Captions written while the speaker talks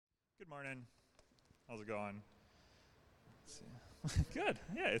morning. How's it going? Let's see. Good.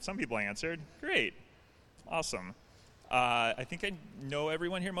 Yeah, some people answered. Great. Awesome. I think I know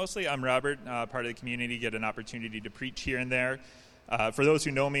everyone here mostly. I'm Robert, part of the community, get an opportunity to preach here and there. For those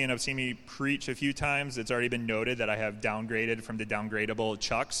who know me and have seen me preach a few times, it's already been noted that I have downgraded from the downgradable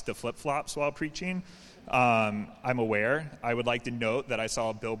Chucks to flip-flops while preaching. I'm aware. I would like to note that I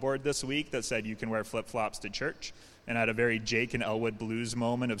saw a billboard this week that said you can wear flip-flops to church, and I had a very Jake and Elwood Blues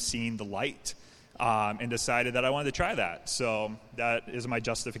moment of seeing the light, and decided that I wanted to try that. So that is my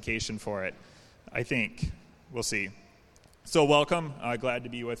justification for it, I think. We'll see. So welcome. Glad to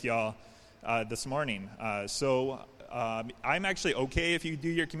be with y'all this morning. I'm actually okay if you do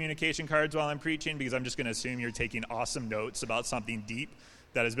your communication cards while I'm preaching, because I'm just going to assume you're taking awesome notes about something deep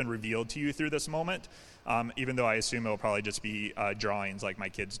that has been revealed to you through this moment, even though I assume it will probably just be drawings like my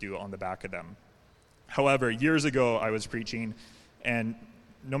kids do on the back of them. However, years ago I was preaching, and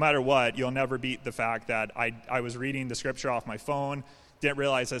no matter what, you'll never beat the fact that I was reading the scripture off my phone, didn't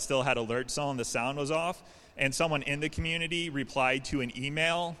realize I still had alerts on, the sound was off, and someone in the community replied to an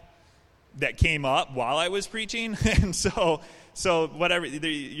email that came up while I was preaching. And so whatever,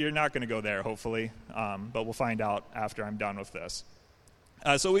 you're not going to go there, hopefully, but we'll find out after I'm done with this.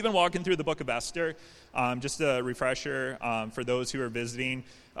 So we've been walking through the book of Esther. Just a refresher for those who are visiting,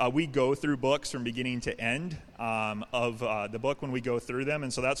 we go through books from beginning to end of the book when we go through them,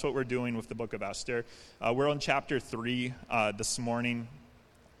 and so that's what we're doing with the book of Esther. We're on chapter 3 this morning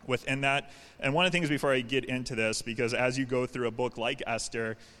within that. And one of the things before I get into this, because as you go through a book like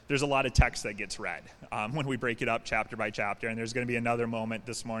Esther, there's a lot of text that gets read when we break it up chapter by chapter, and there's going to be another moment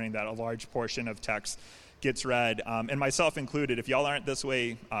this morning that a large portion of text gets read, and myself included. If y'all aren't this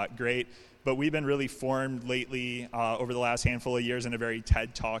way, great, but we've been really formed lately over the last handful of years in a very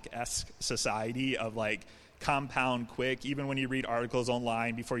TED Talk-esque society of like compound quick. Even when you read articles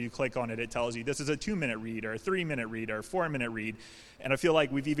online, before you click on it, it tells you this is a 2-minute read or a 3-minute read or a 4-minute read. And I feel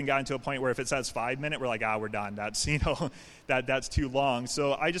like we've even gotten to a point where if it says 5-minute, we're like, we're done. That's, that's too long.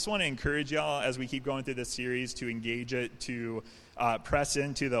 So I just want to encourage y'all as we keep going through this series to engage it, to press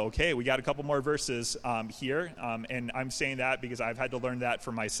into we got a couple more verses here. And I'm saying that because I've had to learn that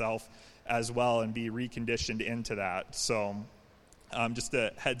for myself as well and be reconditioned into that. So just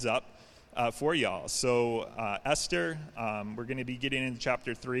a heads up for y'all. So Esther, we're going to be getting into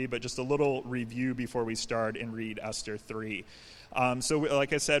chapter 3, but just a little review before we start and read Esther 3.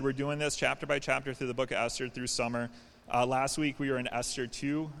 Like I said, we're doing this chapter by chapter through the book of Esther through summer. Last week we were in Esther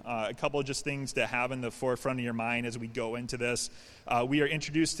 2. A couple of just things to have in the forefront of your mind as we go into this. We are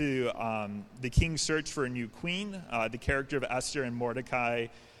introduced to the king's search for a new queen. The character of Esther and Mordecai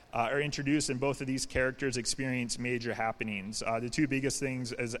are introduced, and both of these characters experience major happenings. The two biggest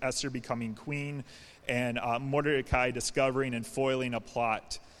things is Esther becoming queen and Mordecai discovering and foiling a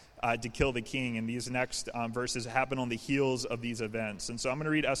plot to kill the king. And these next verses happen on the heels of these events. And so I'm going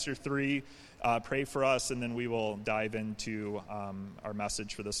to read Esther 3, pray for us, and then we will dive into our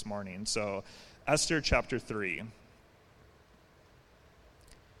message for this morning. So Esther chapter 3.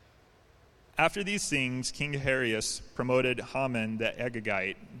 After these things, King Ahasuerus promoted Haman the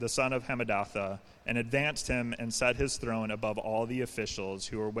Agagite, the son of Hammedatha, and advanced him and set his throne above all the officials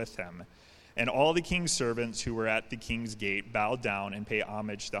who were with him. And all the king's servants who were at the king's gate bowed down and paid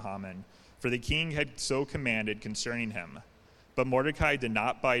homage to Haman, for the king had so commanded concerning him. But Mordecai did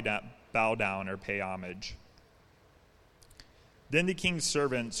not bow down or pay homage. Then the king's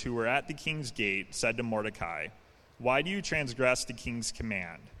servants who were at the king's gate said to Mordecai, "Why do you transgress the king's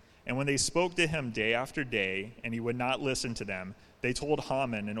command?" And when they spoke to him day after day, and he would not listen to them, they told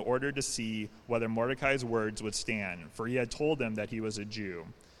Haman in order to see whether Mordecai's words would stand, for he had told them that he was a Jew.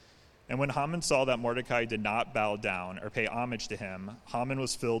 And when Haman saw that Mordecai did not bow down or pay homage to him, Haman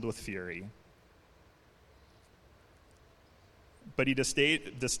was filled with fury. But he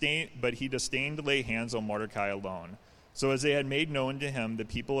disdained to lay hands on Mordecai alone. So as they had made known to him the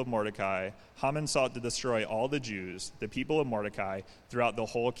people of Mordecai, Haman sought to destroy all the Jews, the people of Mordecai, throughout the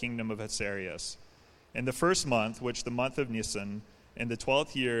whole kingdom of Ahasuerus. In the first month, which the month of Nisan, in the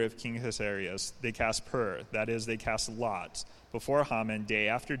 12th year of King Ahasuerus, they cast pur, that is, they cast lots, before Haman day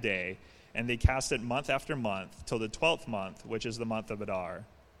after day, and they cast it month after month, till the 12th month, which is the month of Adar.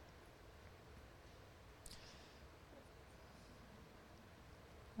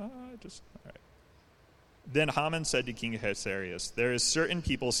 All right. Then Haman said to King Ahasuerus, "There is certain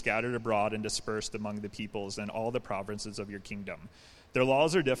people scattered abroad and dispersed among the peoples in all the provinces of your kingdom. Their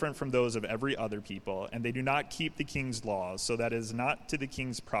laws are different from those of every other people, and they do not keep the king's laws, so that it is not to the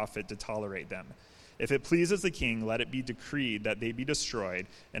king's profit to tolerate them. If it pleases the king, let it be decreed that they be destroyed,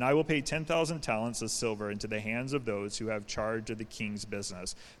 and I will pay 10,000 talents of silver into the hands of those who have charge of the king's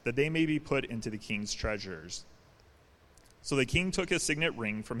business, that they may be put into the king's treasures." So the king took his signet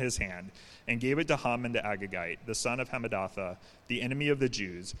ring from his hand and gave it to Haman the Agagite, the son of Hammedatha, the enemy of the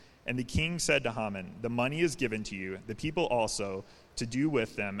Jews. And the king said to Haman, "The money is given to you, the people also, to do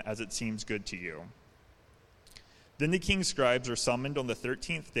with them as it seems good to you." Then the king's scribes were summoned on the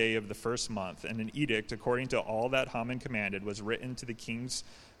 13th day of the first month, and an edict, according to all that Haman commanded, was written to the king's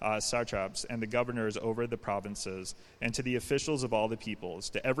satraps and the governors over the provinces, and to the officials of all the peoples,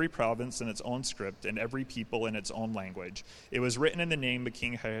 to every province in its own script, and every people in its own language. It was written in the name of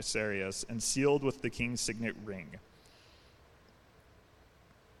King Ahasuerus, and sealed with the king's signet ring.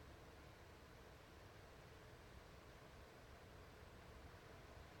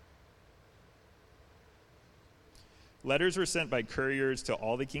 Letters were sent by couriers to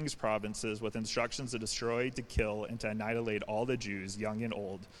all the king's provinces with instructions to destroy, to kill, and to annihilate all the Jews, young and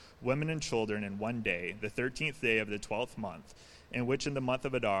old, women and children, in one day, the 13th day of the 12th month, in which in the month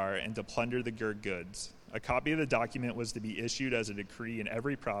of Adar, and to plunder the goods. A copy of the document was to be issued as a decree in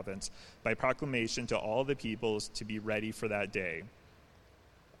every province by proclamation to all the peoples to be ready for that day.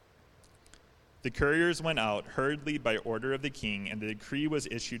 The couriers went out hurriedly by order of the king, and the decree was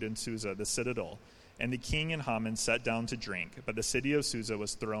issued in Susa, the citadel. And the king and Haman sat down to drink, but the city of Susa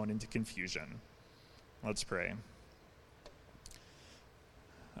was thrown into confusion. Let's pray.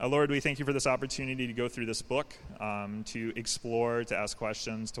 Lord, we thank you for this opportunity to go through this book, to explore, to ask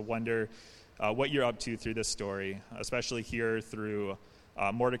questions, to wonder what you're up to through this story, especially here through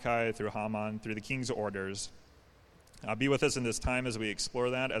Mordecai, through Haman, through the king's orders. Be with us in this time as we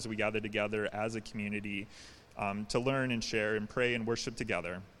explore that, as we gather together as a community to learn and share and pray and worship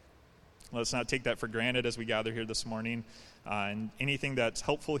together. Let's not take that for granted as we gather here this morning. And anything that's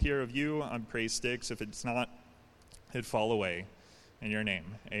helpful here of you, praise sticks. If it's not, it'd fall away. In your name,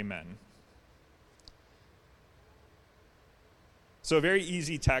 amen. So a very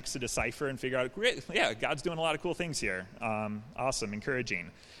easy text to decipher and figure out, great, yeah, God's doing a lot of cool things here. Awesome,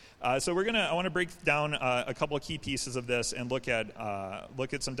 encouraging. So I want to break down a couple of key pieces of this and look at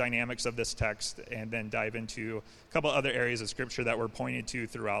some dynamics of this text, and then dive into a couple other areas of Scripture that were pointed to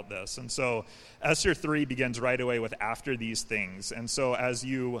throughout this. And so Esther 3 begins right away with "after these things." And so as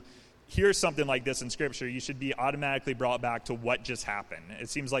you hear something like this in Scripture, you should be automatically brought back to what just happened. It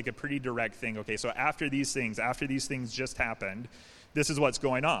seems like a pretty direct thing. Okay, so after these things just happened, this is what's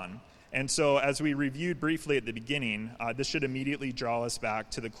going on. And so as we reviewed briefly at the beginning, this should immediately draw us back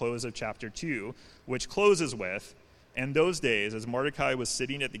to the close of chapter 2, which closes with, "In those days, as Mordecai was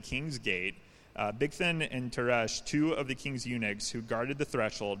sitting at the king's gate, Bigthan and Teresh, two of the king's eunuchs who guarded the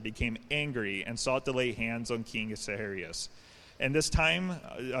threshold, became angry and sought to lay hands on King Ahasuerus. And this time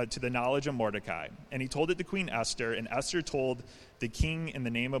to the knowledge of Mordecai. And he told it to Queen Esther, and Esther told the king in the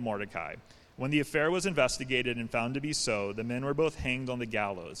name of Mordecai. When the affair was investigated and found to be so, the men were both hanged on the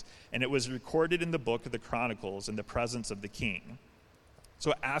gallows, and it was recorded in the book of the Chronicles in the presence of the king."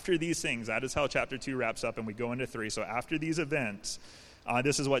 So after these things, that is how chapter 2 wraps up, and we go into 3. So after these events,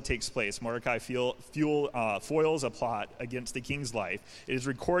 this is what takes place. Mordecai foils a plot against the king's life. It is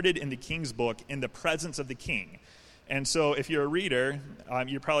recorded in the king's book in the presence of the king. And so if you're a reader,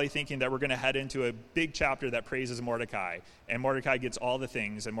 you're probably thinking that we're going to head into a big chapter that praises Mordecai, and Mordecai gets all the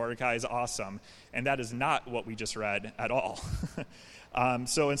things, and Mordecai is awesome. And that is not what we just read at all.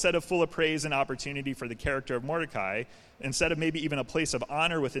 So instead of full of praise and opportunity for the character of Mordecai, instead of maybe even a place of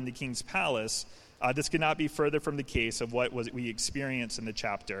honor within the king's palace, this could not be further from the case of what we experienced in the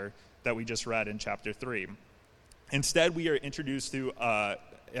chapter that we just read in chapter 3. Instead, we are introduced to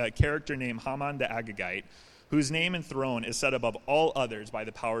a character named Haman the Agagite, whose name and throne is set above all others by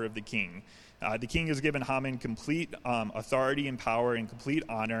the power of the king. The king has given Haman complete authority and power and complete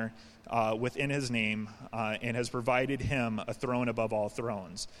honor within his name, and has provided him a throne above all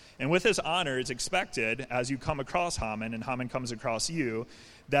thrones. And with this honor, it's expected, as you come across Haman and Haman comes across you,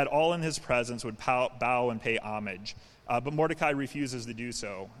 that all in his presence would bow and pay homage. But Mordecai refuses to do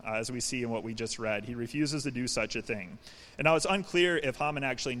so, as we see in what we just read. He refuses to do such a thing. And now it's unclear if Haman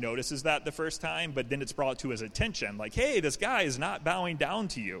actually notices that the first time, but then it's brought to his attention, like, hey, this guy is not bowing down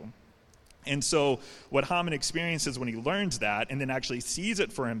to you. And so what Haman experiences when he learns that and then actually sees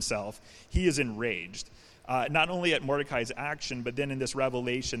it for himself, he is enraged. Not only at Mordecai's action, but then in this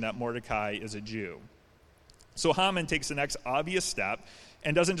revelation that Mordecai is a Jew. So Haman takes the next obvious step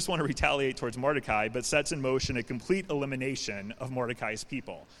and doesn't just want to retaliate towards Mordecai, but sets in motion a complete elimination of Mordecai's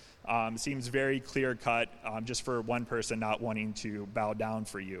people. Seems very clear-cut, just for one person not wanting to bow down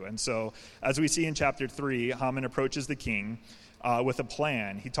for you. And so, as we see in chapter 3, Haman approaches the king, with a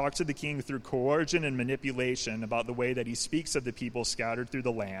plan. He talks to the king through coercion and manipulation about the way that he speaks of the people scattered through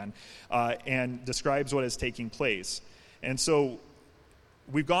the land and describes what is taking place. And so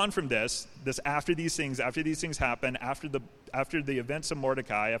we've gone from this after these things happen, after the events of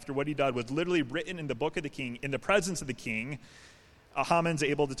Mordecai, after what he did was literally written in the book of the king, in the presence of the king. Haman's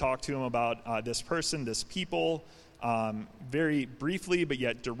able to talk to him about this person, this people, very briefly but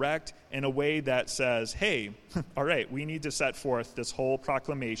yet direct, in a way that says, hey, all right, we need to set forth this whole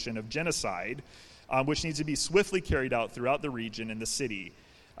proclamation of genocide, which needs to be swiftly carried out throughout the region and the city.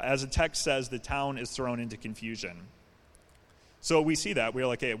 As the text says, the town is thrown into confusion. So we see that. We're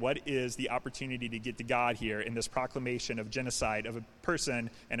like, hey, what is the opportunity to get to God here in this proclamation of genocide of a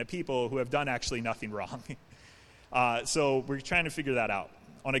person and a people who have done actually nothing wrong? So we're trying to figure that out.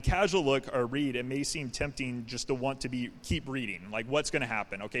 On a casual look or read, it may seem tempting just to want to keep reading. Like, what's going to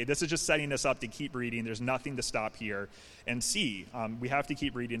happen? Okay, this is just setting us up to keep reading. There's nothing to stop here and see. We have to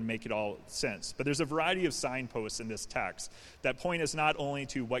keep reading to make it all sense. But there's a variety of signposts in this text that point us not only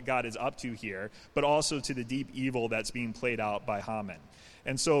to what God is up to here, but also to the deep evil that's being played out by Haman.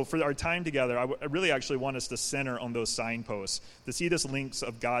 And so for our time together, I really actually want us to center on those signposts, to see this links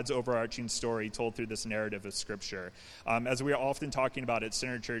of God's overarching story told through this narrative of Scripture. As we are often talking about at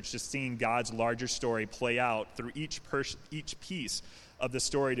Center Church, just seeing God's larger story play out through each piece of the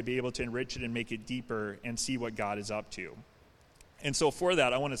story to be able to enrich it and make it deeper and see what God is up to. And so for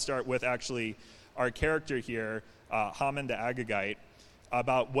that, I want to start with actually our character here, Haman the Agagite,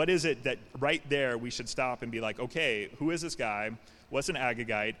 about what is it that right there we should stop and be like, okay, who is this guy? What's an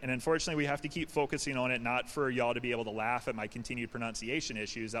Agagite? And unfortunately, we have to keep focusing on it, not for y'all to be able to laugh at my continued pronunciation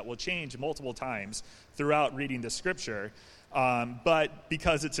issues that will change multiple times throughout reading the Scripture, but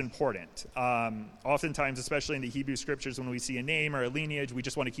because it's important. Oftentimes, especially in the Hebrew Scriptures, when we see a name or a lineage, we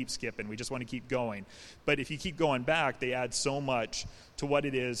just want to keep skipping. We just want to keep going. But if you keep going back, they add so much to what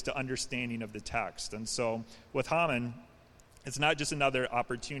it is to understanding of the text. And so with Haman, it's not just another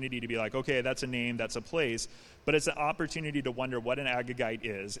opportunity to be like, okay, that's a name, that's a place, but it's an opportunity to wonder what an Agagite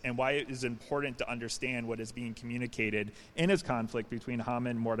is and why it is important to understand what is being communicated in his conflict between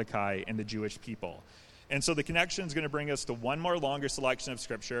Haman, Mordecai, and the Jewish people. And so the connection is going to bring us to one more longer selection of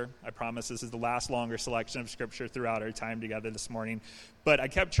Scripture. I promise this is the last longer selection of Scripture throughout our time together this morning. But I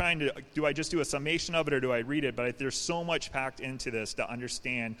kept trying to, do I just do a summation of it or do I read it? But there's so much packed into this to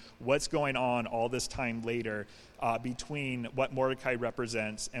understand what's going on all this time later between what Mordecai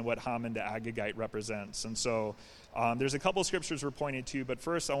represents and what Haman the Agagite represents. And so there's a couple Scriptures we're pointing to, but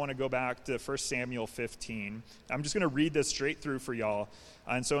first I want to go back to 1 Samuel 15. I'm just going to read this straight through for y'all.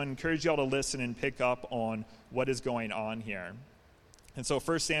 And so I encourage y'all to listen and pick up on what is going on here. And so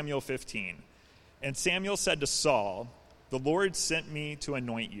 1 Samuel 15. And Samuel said to Saul, "The Lord sent me to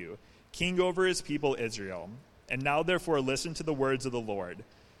anoint you, king over his people Israel. And now therefore listen to the words of the Lord.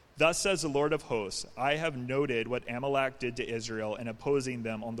 Thus says the Lord of hosts, I have noted what Amalek did to Israel in opposing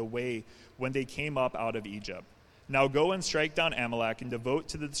them on the way when they came up out of Egypt. Now go and strike down Amalek and devote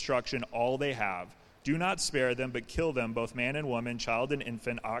to the destruction all they have. Do not spare them, but kill them, both man and woman, child and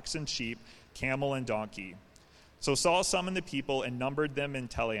infant, ox and sheep, camel and donkey." So Saul summoned the people and numbered them in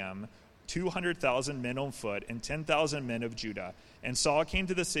Telaim, 200,000 men on foot and 10,000 men of Judah. And Saul came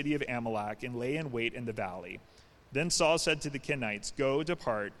to the city of Amalek and lay in wait in the valley. Then Saul said to the Kenites, "Go,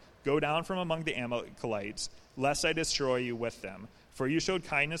 depart, go down from among the Amalekites, lest I destroy you with them. For you showed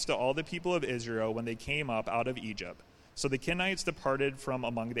kindness to all the people of Israel when they came up out of Egypt." So the Kenites departed from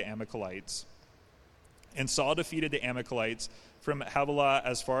among the Amalekites. And Saul defeated the Amalekites from Havilah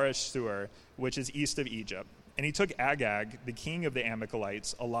as far as Shur, which is east of Egypt. And he took Agag, the king of the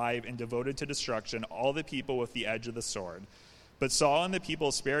Amalekites, alive and devoted to destruction all the people with the edge of the sword. But Saul and the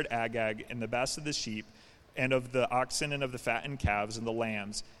people spared Agag and the best of the sheep, and of the oxen and of the fattened calves and the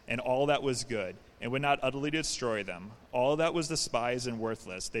lambs, and all that was good, and would not utterly destroy them. All that was despised and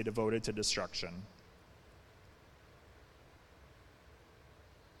worthless they devoted to destruction.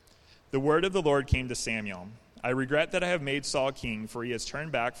 The word of the Lord came to Samuel. "I regret that I have made Saul king, for he has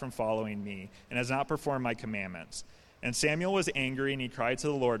turned back from following me, and has not performed my commandments." And Samuel was angry, and he cried to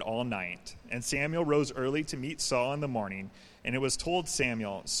the Lord all night. And Samuel rose early to meet Saul in the morning. And it was told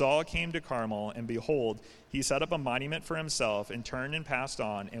Samuel, Saul came to Carmel, and behold, he set up a monument for himself, and turned and passed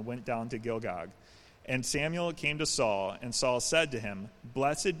on, and went down to Gilgal. And Samuel came to Saul, and Saul said to him,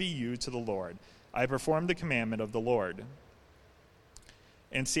 "Blessed be you to the Lord. I performed the commandment of the Lord."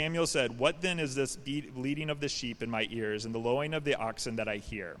 And Samuel said, "What then is this bleating of the sheep in my ears, and the lowing of the oxen that I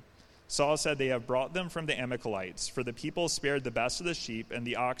hear?" Saul said, "They have brought them from the Amalekites, for the people spared the best of the sheep and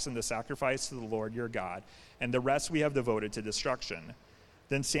the oxen to sacrifice to the Lord your God, and the rest we have devoted to destruction."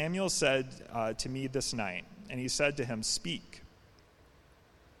 Then Samuel said to me this night, and he said to him, "Speak,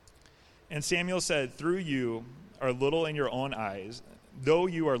 And Samuel said, though you are little in your own eyes,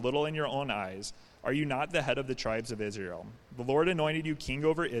 are you not the head of the tribes of Israel? The Lord anointed you king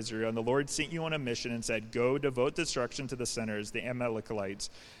over Israel, and the Lord sent you on a mission and said, go, devote destruction to the sinners, the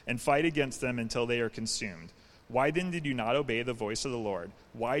Amalekites, and fight against them until they are consumed. Why then did you not obey the voice of the Lord?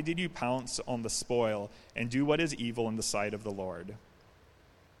 Why did you pounce on the spoil and do what is evil in the sight of the Lord?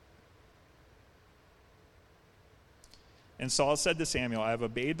 And Saul said to Samuel, I have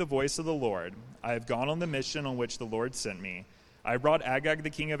obeyed the voice of the Lord. I have gone on the mission on which the Lord sent me. I brought Agag the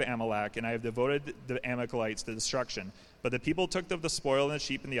king of Amalek, and I have devoted the Amalekites to destruction. But the people took of the spoil and the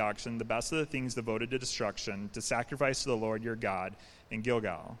sheep and the oxen, the best of the things devoted to destruction, to sacrifice to the Lord your God in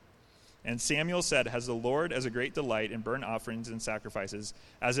Gilgal. And Samuel said, has the Lord as a great delight in burnt offerings and sacrifices,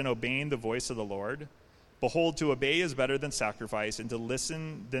 as in obeying the voice of the Lord? Behold, to obey is better than sacrifice, and to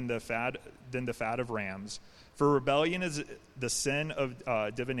listen than the fat of rams. For rebellion is the sin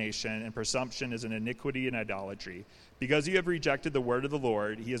of divination, and presumption is an iniquity and idolatry. Because you have rejected the word of the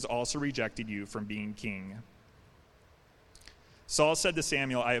Lord, he has also rejected you from being king. Saul said to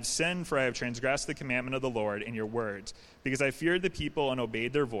Samuel, I have sinned, for I have transgressed the commandment of the Lord in your words, because I feared the people and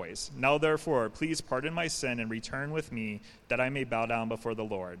obeyed their voice. Now therefore, please pardon my sin and return with me, that I may bow down before the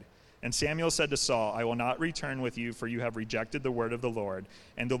Lord. And Samuel said to Saul, I will not return with you, for you have rejected the word of the Lord,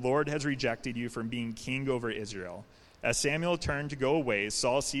 and the Lord has rejected you from being king over Israel. As Samuel turned to go away,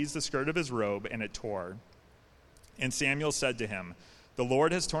 Saul seized the skirt of his robe, and it tore. And Samuel said to him, the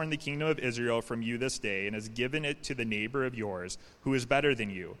Lord has torn the kingdom of Israel from you this day, and has given it to the neighbor of yours, who is better than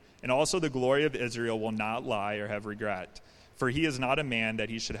you. And also the glory of Israel will not lie or have regret, for he is not a man that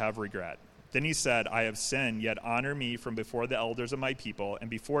he should have regret. Then he said, I have sinned, yet honor me from before the elders of my people and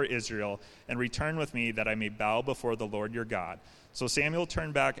before Israel, and return with me that I may bow before the Lord your God. So Samuel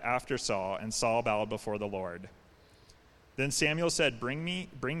turned back after Saul, and Saul bowed before the Lord. Then Samuel said,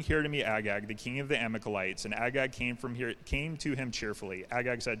 bring here to me Agag, the king of the Amalekites. And Agag came to him cheerfully.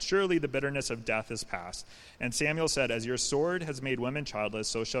 Agag said, surely the bitterness of death is past. And Samuel said, as your sword has made women childless,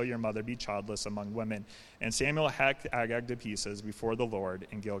 so shall your mother be childless among women. And Samuel hacked Agag to pieces before the Lord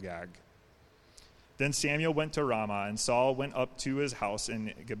in Gilgal. Then Samuel went to Ramah, and Saul went up to his house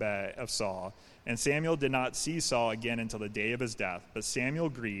in Gibeah of Saul. And Samuel did not see Saul again until the day of his death. But Samuel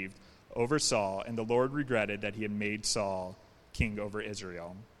grieved over Saul, and the Lord regretted that he had made Saul king over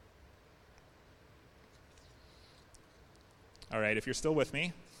Israel. All right, if you're still with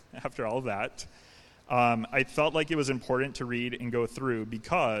me after all of that, I felt like it was important to read and go through,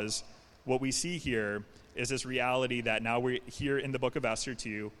 because what we see here is this reality that now we're here in the book of Esther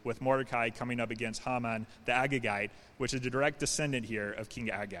 2 with Mordecai coming up against Haman the Agagite, which is a direct descendant here of King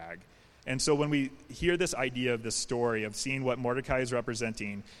Agag. And so when we hear this idea of this story of seeing what Mordecai is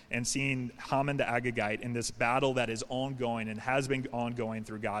representing and seeing Haman the Agagite in this battle that is ongoing and has been ongoing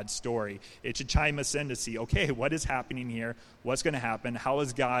through God's story, it should chime us in to see, okay, what is happening here? What's going to happen? How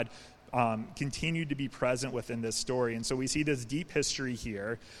has God continued to be present within this story? And so we see this deep history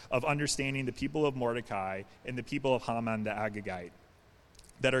here of understanding the people of Mordecai and the people of Haman the Agagite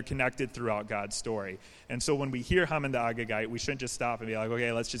that are connected throughout God's story. And so when we hear Haman the Agagite, we shouldn't just stop and be like,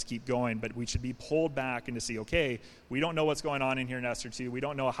 okay, let's just keep going, but we should be pulled back and to see, okay, we don't know what's going on in here in Esther 2. We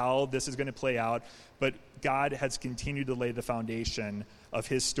don't know how this is going to play out, but God has continued to lay the foundation of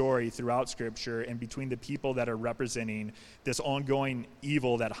his story throughout Scripture and between the people that are representing this ongoing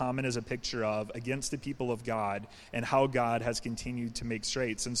evil that Haman is a picture of against the people of God, and how God has continued to make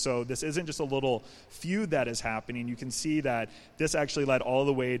straights. And so this isn't just a little feud that is happening. You can see that this actually led all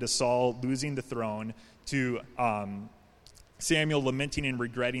the way to Saul losing the throne, to Samuel lamenting and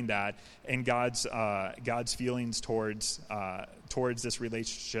regretting that, and God's feelings towards this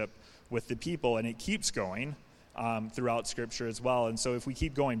relationship with the people. And it keeps going throughout Scripture as well. And so if we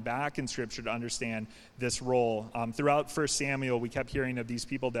keep going back in Scripture to understand this role, throughout 1 Samuel, we kept hearing of these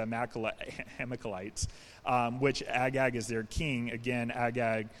people, the Amalekites, which Agag is their king. Again,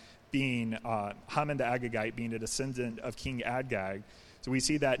 Agag being, Haman the Agagite being a descendant of King Agag. So we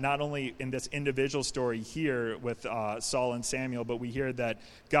see that not only in this individual story here with Saul and Samuel, but we hear that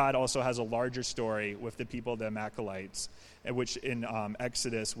God also has a larger story with the people of the Amalekites, which in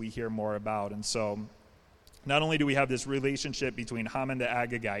Exodus we hear more about. And so not only do we have this relationship between Haman the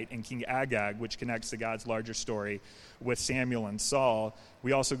Agagite and King Agag, which connects to God's larger story with Samuel and Saul,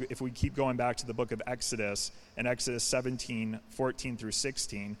 we also, if we keep going back to the book of Exodus, in Exodus 17, 14 through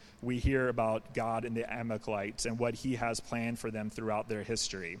 16, we hear about God and the Amalekites and what he has planned for them throughout their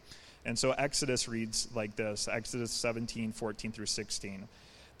history. And so Exodus reads like this, Exodus 17, 14 through 16.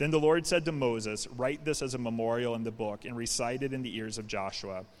 Then the Lord said to Moses, "Write this as a memorial in the book and recite it in the ears of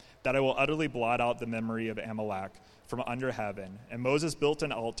Joshua, that I will utterly blot out the memory of Amalek from under heaven." And Moses built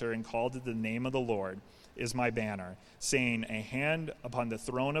an altar and called it the name of the Lord is my banner, saying, "A hand upon the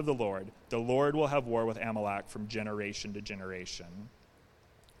throne of the Lord will have war with Amalek from generation to generation."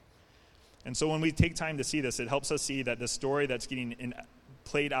 And so when we take time to see this, it helps us see that the story that's getting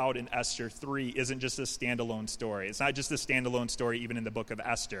played out in Esther 3 isn't just a standalone story. It's not just a standalone story even in the book of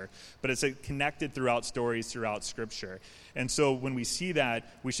Esther, but it's connected throughout stories throughout Scripture. And so when we see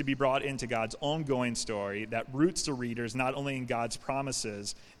that, we should be brought into God's ongoing story that roots the readers not only in God's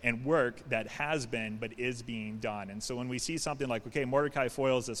promises and work that has been but is being done. And so when we see something like, okay, Mordecai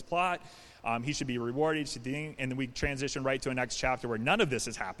foils this plot, he should be rewarded, and then we transition right to a next chapter where none of this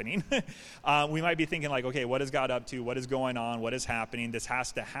is happening. We might be thinking like, okay, what is God up to? What is going on? What is happening? This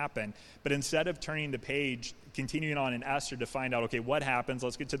has to happen. But instead of turning the page, continuing on in Esther to find out, okay, what happens?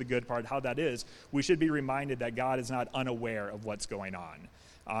 Let's get to the good part, how that is. We should be reminded that God is not unaware of what's going on.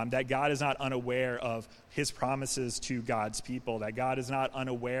 That God is not unaware of his promises to God's people, that God is not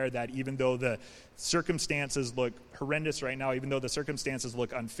unaware that even though the circumstances look horrendous right now, even though the circumstances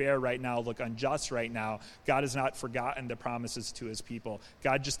look unfair right now, look unjust right now, God has not forgotten the promises to his people.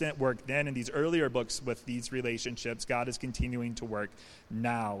 God just didn't work then in these earlier books with these relationships. God is continuing to work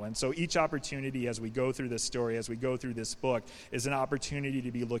now. And so each opportunity as we go through this story, as we go through this book, is an opportunity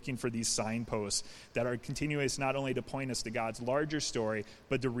to be looking for these signposts that are continuous not only to point us to God's larger story,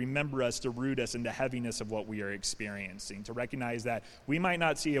 but to remember us, to root us in the heaviness of what we are experiencing, to recognize that we might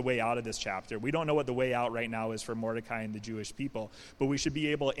not see a way out of this chapter. We don't know what the way out right now is for Mordecai and the Jewish people, but we should be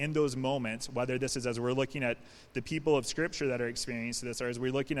able in those moments, whether this is as we're looking at the people of Scripture that are experiencing this, or as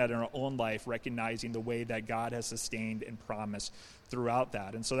we're looking at in our own life, recognizing the way that God has sustained and promised throughout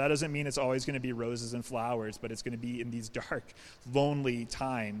that. And so that doesn't mean it's always going to be roses and flowers, but it's going to be in these dark, lonely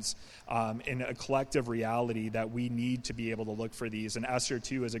times in a collective reality that we need to be able to look for these. And Esther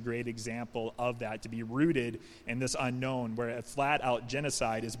 2 is a great example of that, to be rooted in this unknown where a flat-out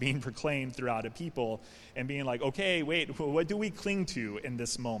genocide is being proclaimed throughout a people and being like, okay, wait, what do we cling to in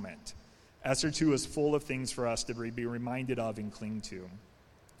this moment? Esther 2 is full of things for us to be reminded of and cling to.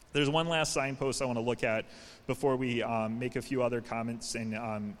 There's one last signpost I want to look at before we make a few other comments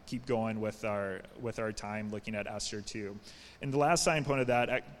and keep going with our time looking at Esther 2. And the last signpost of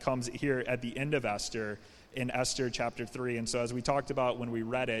that comes here at the end of Esther, in Esther chapter 3. And so as we talked about when we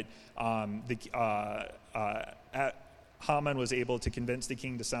read it, Haman was able to convince the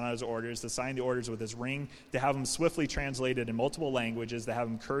king to send out his orders, to sign the orders with his ring, to have them swiftly translated in multiple languages, to have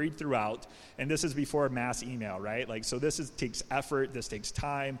them couried throughout. And this is before mass email, right? So this takes effort, this takes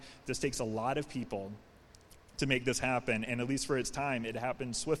time, this takes a lot of people to make this happen. And at least for its time, it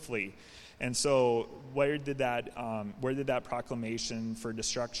happened swiftly. And so where did that proclamation for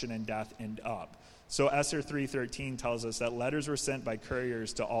destruction and death end up? So Esther 3:13 tells us that letters were sent by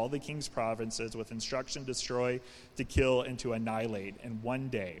couriers to all the king's provinces with instruction to destroy, to kill, and to annihilate in one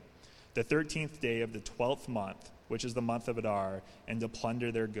day, the 13th day of the 12th month, which is the month of Adar, and to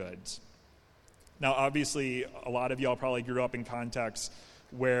plunder their goods. Now, obviously, a lot of y'all probably grew up in contexts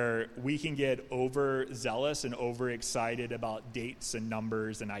where we can get overzealous and overexcited about dates and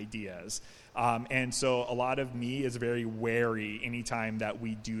numbers and ideas. And so a lot of me is very wary anytime that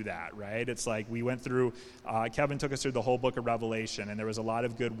we do that, right? It's like we went through, Kevin took us through the whole book of Revelation, and there was a lot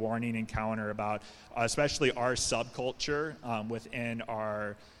of good warning and counter about especially our subculture within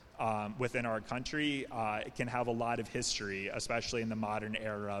our country. It can have a lot of history, especially in the modern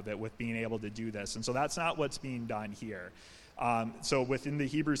era of it, with being able to do this. And so that's not what's being done here. So within the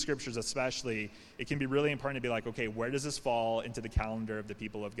Hebrew Scriptures especially, it can be really important to be like, okay, where does this fall into the calendar of the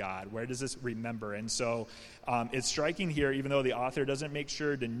people of God? Where does this remember? And so it's striking here, even though the author doesn't make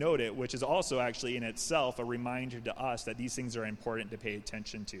sure to note it, which is also actually in itself a reminder to us that these things are important to pay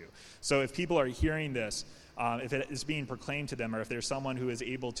attention to. So if people are hearing this, if it is being proclaimed to them, or if there's someone who is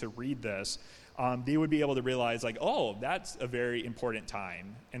able to read this, they would be able to realize, like, oh, that's a very important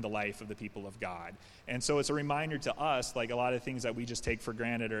time in the life of the people of God. And so it's a reminder to us, like a lot of things that we just take for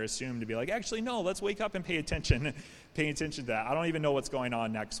granted or assume to be like, actually, no, let's wake up and pay attention to that. I don't even know what's going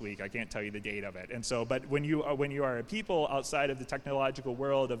on next week. I can't tell you the date of it. And so, but when you are a people outside of the technological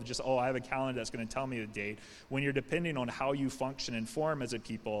world of just, oh, I have a calendar that's going to tell me the date, when you're depending on how you function and form as a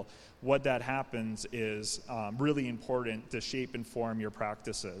people, what that happens is really important to shape and form your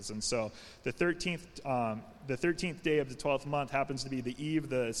practices. And so the 13th day of the 12th month happens to be the eve,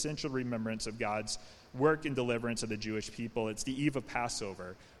 the essential remembrance of God's work and deliverance of the Jewish people. It's the eve of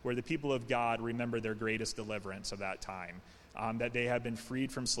Passover, where the people of God remember their greatest deliverance of that time. that they have been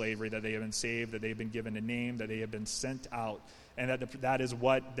freed from slavery, that they have been saved, that they have been given a name, that they have been sent out, and that is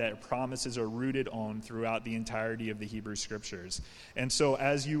what their promises are rooted on throughout the entirety of the Hebrew Scriptures. And so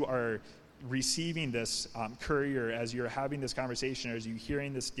as you are receiving this courier, as you're having this conversation, or as you're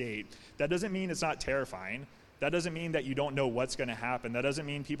hearing this date, that doesn't mean it's not terrifying. That doesn't mean that you don't know what's going to happen. That doesn't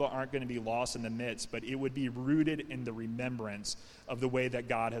mean people aren't going to be lost in the midst, but it would be rooted in the remembrance of the way that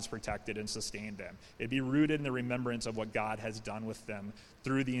God has protected and sustained them. It'd be rooted in the remembrance of what God has done with them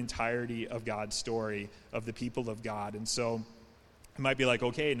through the entirety of God's story of the people of God. And so it might be like,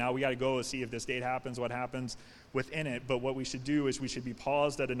 okay, now we got to go see if this date happens, what happens within it. But what we should do is we should be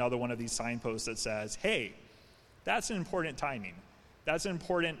paused at another one of these signposts that says, hey, that's an important timing. That's an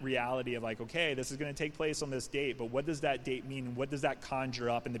important reality of like, okay, this is going to take place on this date, but what does that date mean? What does that conjure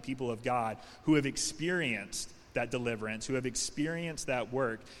up in the people of God who have experienced that deliverance, who have experienced that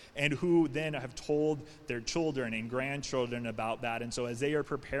work, and who then have told their children and grandchildren about that? And so as they are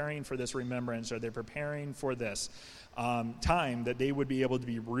preparing for this remembrance, or they're preparing for this time, that they would be able to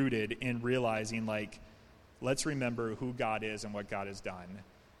be rooted in realizing, like, let's remember who God is and what God has done.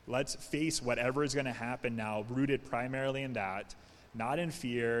 Let's face whatever is going to happen now, rooted primarily in that, not in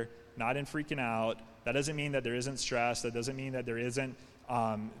fear, not in freaking out. That doesn't mean that there isn't stress. That doesn't mean that there isn't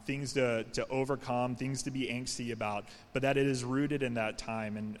things to overcome, things to be angsty about, but that it is rooted in that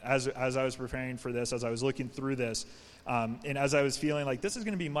time. And as I was preparing for this, as I was looking through this, and as I was feeling like this is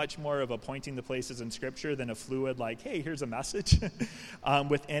going to be much more of a pointing to places in Scripture than a fluid, like, hey, here's a message.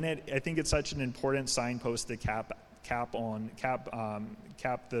 Within it, I think it's such an important signpost to cap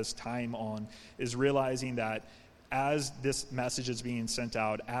this time on, is realizing that as this message is being sent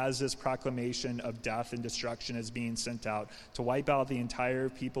out, as this proclamation of death and destruction is being sent out to wipe out the entire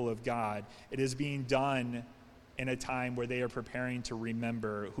people of God, it is being done in a time where they are preparing to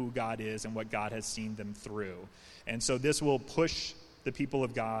remember who God is and what God has seen them through. And so this will push the people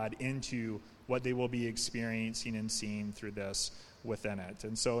of God into what they will be experiencing and seeing through this within it.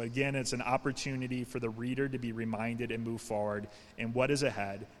 And so again, it's an opportunity for the reader to be reminded and move forward in what is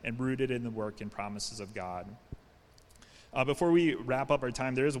ahead and rooted in the work and promises of God. Before we wrap up our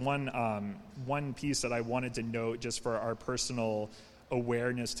time, there is one piece that I wanted to note just for our personal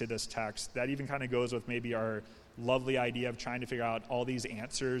awareness to this text that even kind of goes with maybe our lovely idea of trying to figure out all these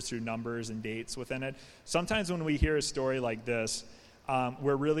answers through numbers and dates within it. Sometimes when we hear a story like this,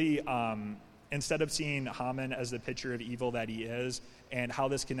 we're really, instead of seeing Haman as the picture of evil that he is and how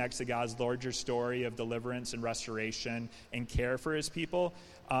this connects to God's larger story of deliverance and restoration and care for his people,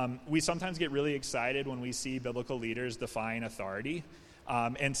 we sometimes get really excited when we see biblical leaders defying authority.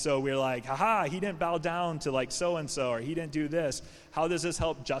 And so we're like, haha, he didn't bow down to like so-and-so, or he didn't do this. How does this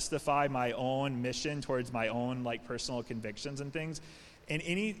help justify my own mission towards my own like personal convictions and things? And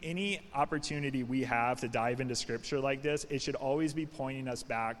any opportunity we have to dive into Scripture like this, it should always be pointing us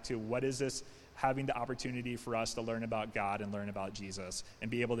back to what is this, having the opportunity for us to learn about God and learn about Jesus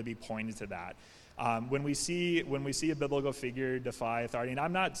and be able to be pointed to that. When we see a biblical figure defy authority, and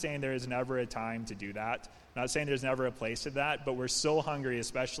I'm not saying there is never a time to do that. I'm not saying there's never a place to that, but we're so hungry,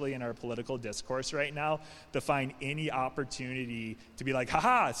 especially in our political discourse right now, to find any opportunity to be like,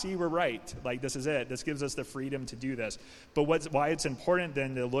 haha, see, we're right. Like, this is it. This gives us the freedom to do this. But why it's important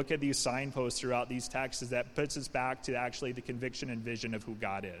then to look at these signposts throughout these texts is that puts us back to actually the conviction and vision of who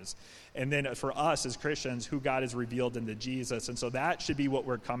God is. And then for us as Christians, who God has revealed into Jesus. And so that should be what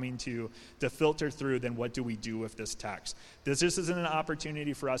we're coming to filter through, then what do we do with this text? This just isn't an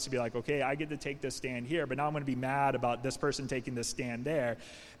opportunity for us to be like, okay, I get to take this stand here, but now I'm going to be mad about this person taking this stand there.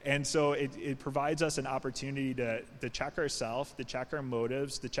 And so it provides us an opportunity to check ourselves, to check our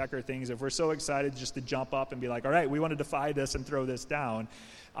motives, to check our things. If we're so excited just to jump up and be like, all right, we want to defy this and throw this down.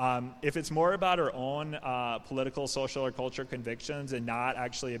 If it's more about our own political, social, or cultural convictions and not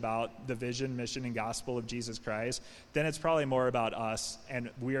actually about the vision, mission, and gospel of Jesus Christ, then it's probably more about us, and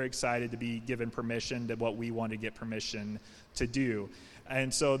we are excited to be given permission to what we want to get permission to do.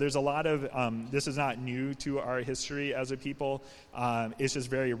 And so there's a lot of, this is not new to our history as a people. It's just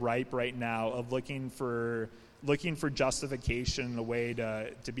very ripe right now of looking for justification in a way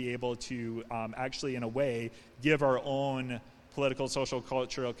to be able to actually, in a way, give our own political, social,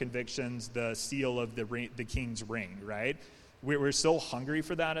 cultural convictions the seal of the king's ring, right? We're so hungry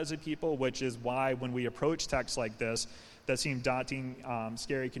for that as a people, which is why when we approach texts like this that seem daunting,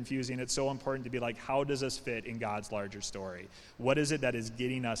 scary, confusing, it's so important to be like, how does this fit in God's larger story? What is it that is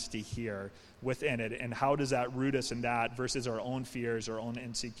getting us to here within it, and how does that root us in that versus our own fears, our own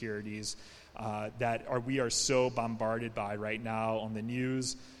insecurities we are so bombarded by right now on the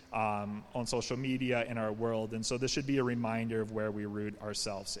news, on social media, in our world. And so this should be a reminder of where we root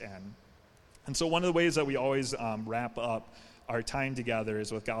ourselves in. And so one of the ways that we always wrap up our time together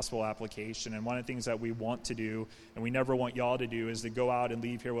is with gospel application. And one of the things that we want to do, and we never want y'all to do, is to go out and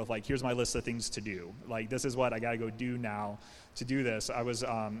leave here with, like, here's my list of things to do. Like, this is what I got to go do now to do this. I was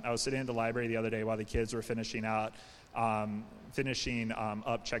sitting in the library the other day while the kids were finishing up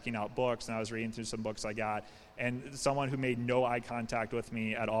checking out books, and I was reading through some books I got. And someone who made no eye contact with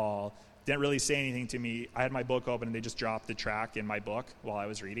me at all, didn't really say anything to me. I had my book open, and they just dropped the track in my book while I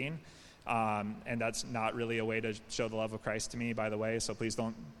was reading. And that's not really a way to show the love of Christ to me, by the way, so please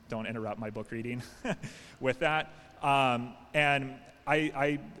don't interrupt my book reading with that. And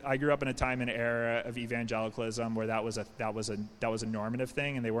I grew up in a time and era of evangelicalism where that was a normative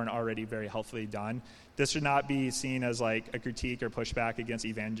thing, and they weren't already very helpfully done. This should not be seen as like a critique or pushback against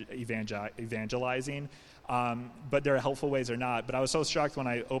evangelizing, but there are helpful ways or not. But I was so shocked when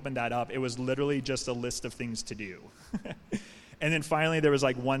I opened that up. It was literally just a list of things to do. And then finally, there was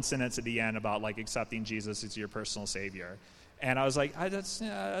like one sentence at the end about like accepting Jesus as your personal Savior, and I was like, that's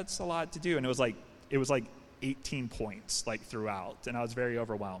a lot to do. And it was like 18 points like throughout, and I was very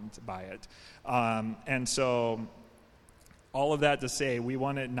overwhelmed by it. And so all of that to say, we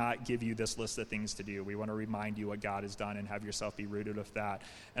want to not give you this list of things to do. We want to remind you what God has done and have yourself be rooted with that.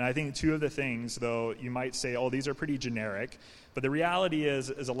 And I think two of the things, though, you might say, oh, these are pretty generic. But the reality is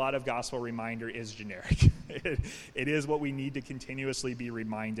a lot of gospel reminder is generic. It is what we need to continuously be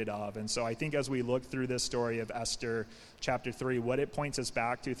reminded of. And so I think as we look through this story of Esther chapter 3, what it points us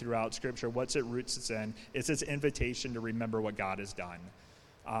back to throughout Scripture, what's it roots us in, it's its invitation to remember what God has done.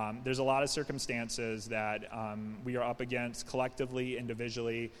 There's a lot of circumstances that we are up against collectively,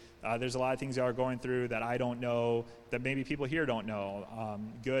 individually. There's a lot of things that are going through that I don't know, that maybe people here don't know,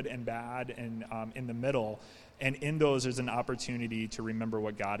 good and bad, and in the middle. And in those, there's an opportunity to remember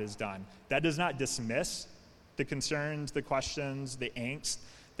what God has done. That does not dismiss the concerns, the questions, the angst.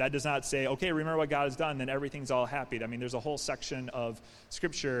 That does not say, okay, remember what God has done, then everything's all happy. I mean, there's a whole section of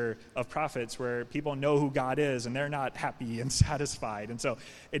Scripture, of prophets, where people know who God is, and they're not happy and satisfied. And so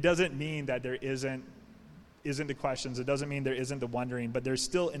it doesn't mean that there isn't the questions. It doesn't mean there isn't the wondering, but there's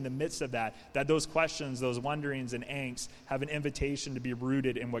still in the midst of that those questions, those wonderings and angst have an invitation to be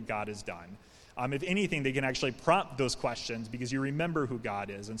rooted in what God has done. If anything, they can actually prompt those questions because you remember who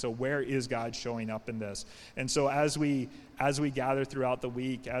God is. And so where is God showing up in this? And so as we gather throughout the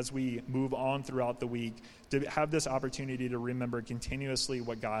week, as we move on throughout the week, to have this opportunity to remember continuously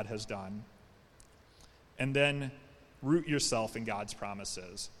what God has done. And then root yourself in God's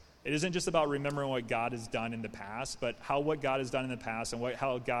promises. It isn't just about remembering what God has done in the past, but what God has done in the past and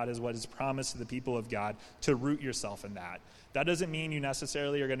what is promised to the people of God, to root yourself in that. That doesn't mean you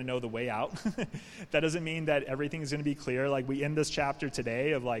necessarily are going to know the way out. That doesn't mean that everything's going to be clear. Like we end this chapter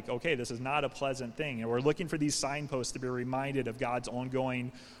today of like, okay, this is not a pleasant thing. And we're looking for these signposts to be reminded of God's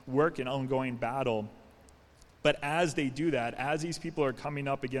ongoing work and ongoing battle. But as they do that, as these people are coming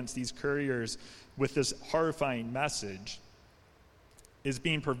up against these couriers with this horrifying message, is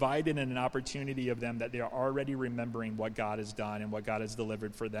being provided in an opportunity of them that they are already remembering what God has done and what God has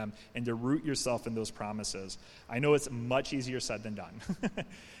delivered for them, and to root yourself in those promises. I know it's much easier said than done.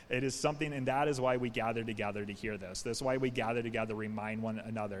 It is something, and that is why we gather together to hear this. That's why we gather together to remind one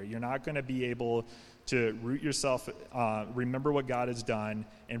another. You're not going to be able to root yourself, remember what God has done,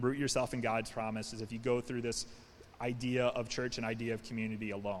 and root yourself in God's promises if you go through this idea of church and idea of community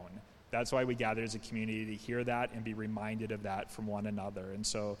alone. That's why we gather as a community, to hear that and be reminded of that from one another. And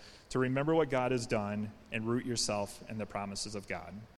so to remember what God has done and root yourself in the promises of God.